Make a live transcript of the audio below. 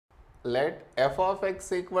let f of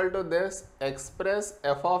x equal to this, express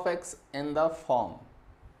f of x in the form.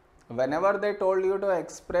 Whenever they told you to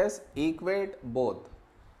express, equate both.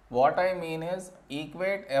 What I mean is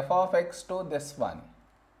equate f of x to this one.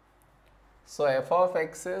 So f of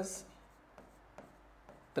x is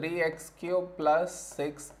 3x cube plus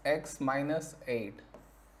 6x minus 8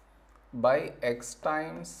 by x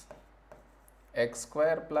times x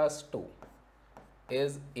square plus 2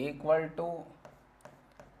 is equal to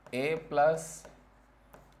a plus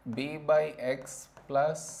b by x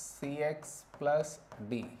plus cx plus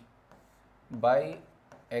d by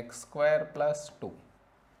x square plus 2.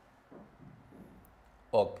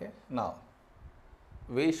 Okay, now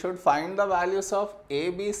we should find the values of a,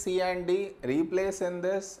 b, c and d, replace in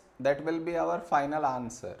this, that will be our final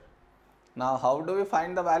answer. Now how do we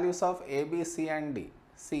find the values of a, b, c and d?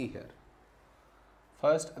 See here.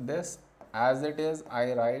 First this as it is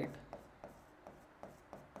I write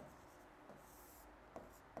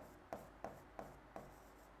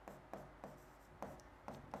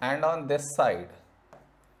and on this side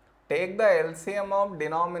take the LCM of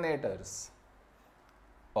denominators.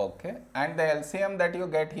 Okay, and the LCM that you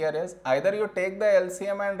get here is either you take the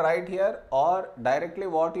LCM and write here, or directly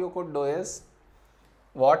what you could do is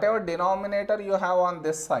whatever denominator you have on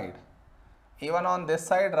this side, even on this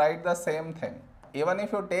side write the same thing. Even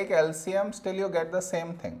if you take LCM, still you get the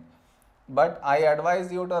same thing, but I advise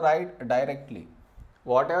you to write directly.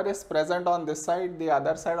 Whatever is present on this side, the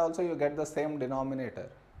other side also you get the same denominator.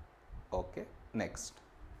 Okay, next.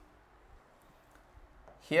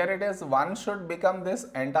 Here it is 1 should become this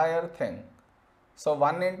entire thing. So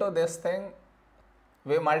 1 into this thing,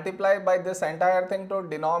 we multiply by this entire thing to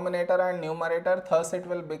denominator and numerator, thus it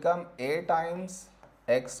will become a times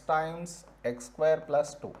x square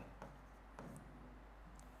plus 2.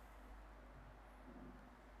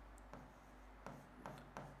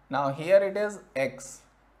 Now here it is x,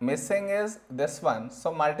 missing is this one,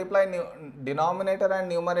 so multiply denominator and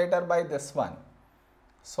numerator by this one.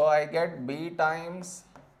 So I get b times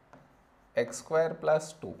x square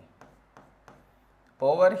plus 2.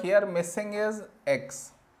 Over here missing is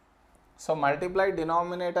x, so multiply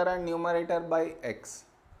denominator and numerator by x.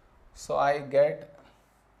 So I get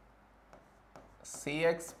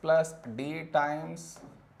cx plus d times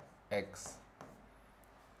x.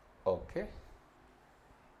 Okay.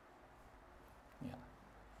 Yeah.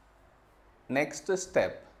 Next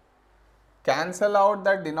step, cancel out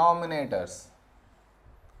the denominators.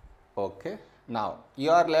 Okay. Now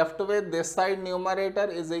you are left with this side numerator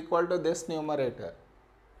is equal to this numerator.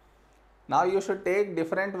 Now you should take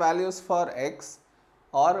different values for x,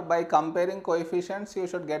 or by comparing coefficients you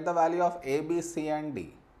should get the value of a, b, c and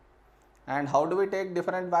d. And how do we take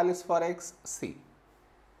different values for x? See,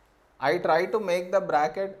 I try to make the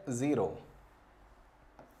bracket 0.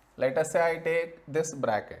 Let us say I take this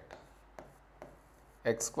bracket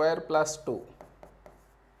x square plus 2.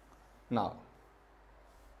 Now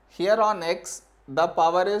here on x the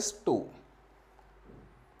power is 2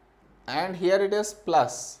 and here it is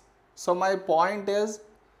plus. So my point is,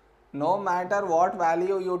 no matter what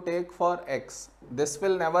value you take for x, this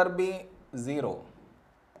will never be 0.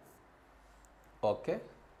 Okay.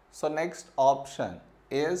 So next option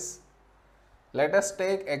is, let us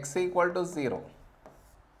take x equal to 0.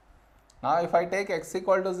 Now if I take x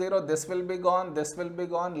equal to 0, this will be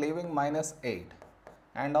gone, leaving minus 8.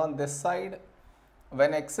 And on this side,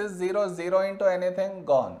 when x is 0, 0 into anything,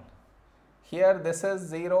 gone. Here this is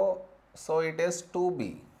 0, so it is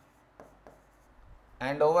 2b.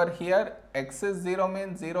 And over here x is 0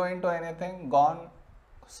 means 0 into anything, gone.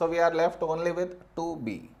 So we are left only with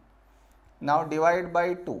 2b. Now divide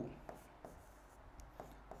by 2.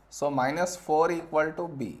 So minus 4 equal to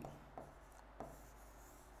b.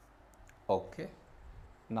 Okay.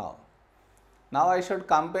 Now I should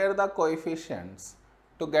compare the coefficients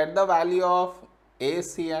to get the value of a,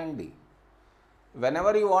 c and d.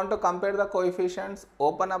 Whenever you want to compare the coefficients,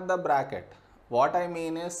 open up the bracket. What I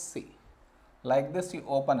mean is, see, like this you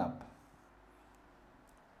open up.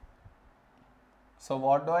 So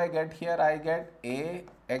what do I get here? I get a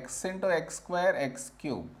x into x square x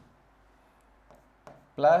cube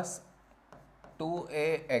plus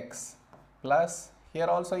 2ax plus, here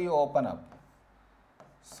also you open up.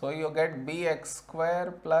 So you get bx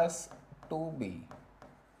square plus 2b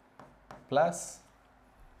plus,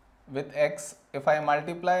 with x if I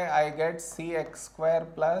multiply I get cx square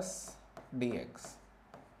plus dx.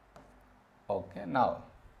 Okay, now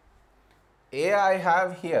a I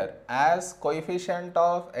have here as coefficient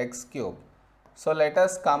of x cube. So let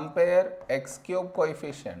us compare x cube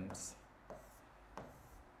coefficients.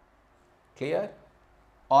 Clear?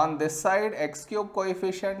 On this side x cube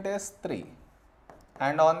coefficient is 3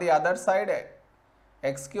 and on the other side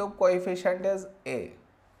x cube coefficient is a.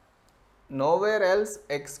 Nowhere else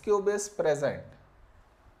x cube is present.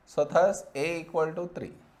 So thus a equal to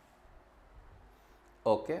 3.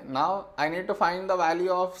 Okay, now I need to find the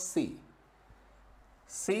value of c.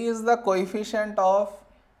 C is the coefficient of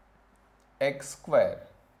x square.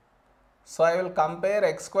 So I will compare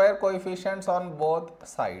x square coefficients on both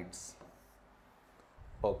sides.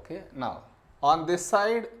 Okay, now on this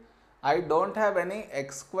side I don't have any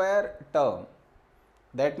x square term.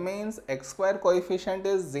 That means x square coefficient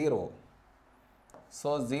is 0.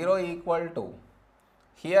 So 0 equal to,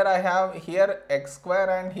 here I have here x square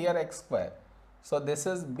and here x square. So this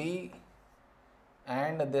is b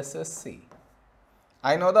and this is c.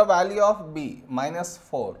 I know the value of b, minus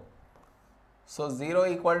 4. So 0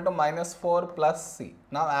 equal to minus 4 plus c.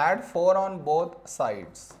 Now add 4 on both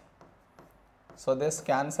sides. So this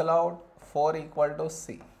cancel out, 4 equal to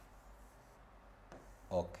c.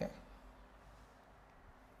 Okay.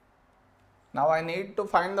 Now I need to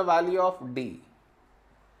find the value of d.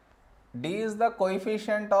 D is the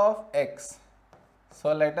coefficient of x.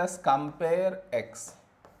 So let us compare x.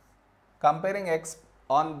 Comparing x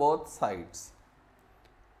on both sides.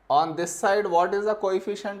 On this side, what is the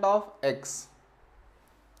coefficient of x?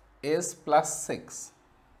 Is plus 6.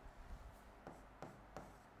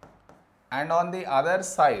 And on the other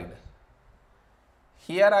side,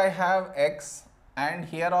 here I have x and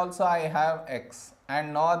here also I have x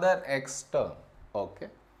and no other x term. Okay.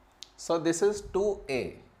 So this is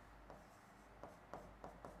 2a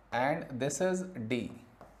and this is d.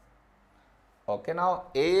 Okay, now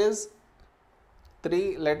a is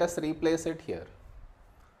 3, let us replace it here.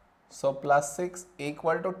 So plus 6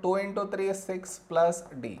 equal to 2 into 3 is 6 plus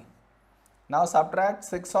d. Now subtract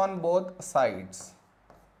 6 on both sides.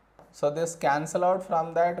 So this cancel out,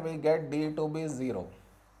 from that we get d to be 0.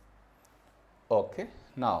 Okay,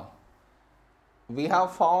 now we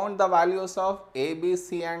have found the values of a, b,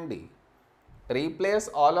 c and d. Replace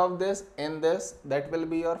all of this in this, that will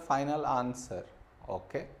be your final answer.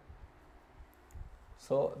 Okay.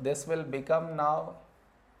 So this will become now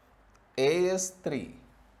a is 3.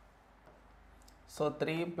 So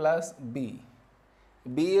 3 plus b.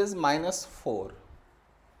 B is minus 4.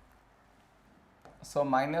 So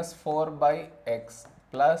minus 4 by x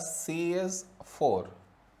plus c is 4.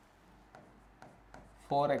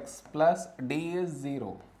 4x plus d is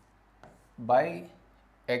 0 by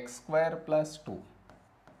x square plus 2.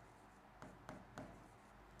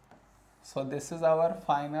 So this is our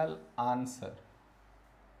final answer.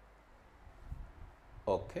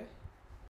 Okay.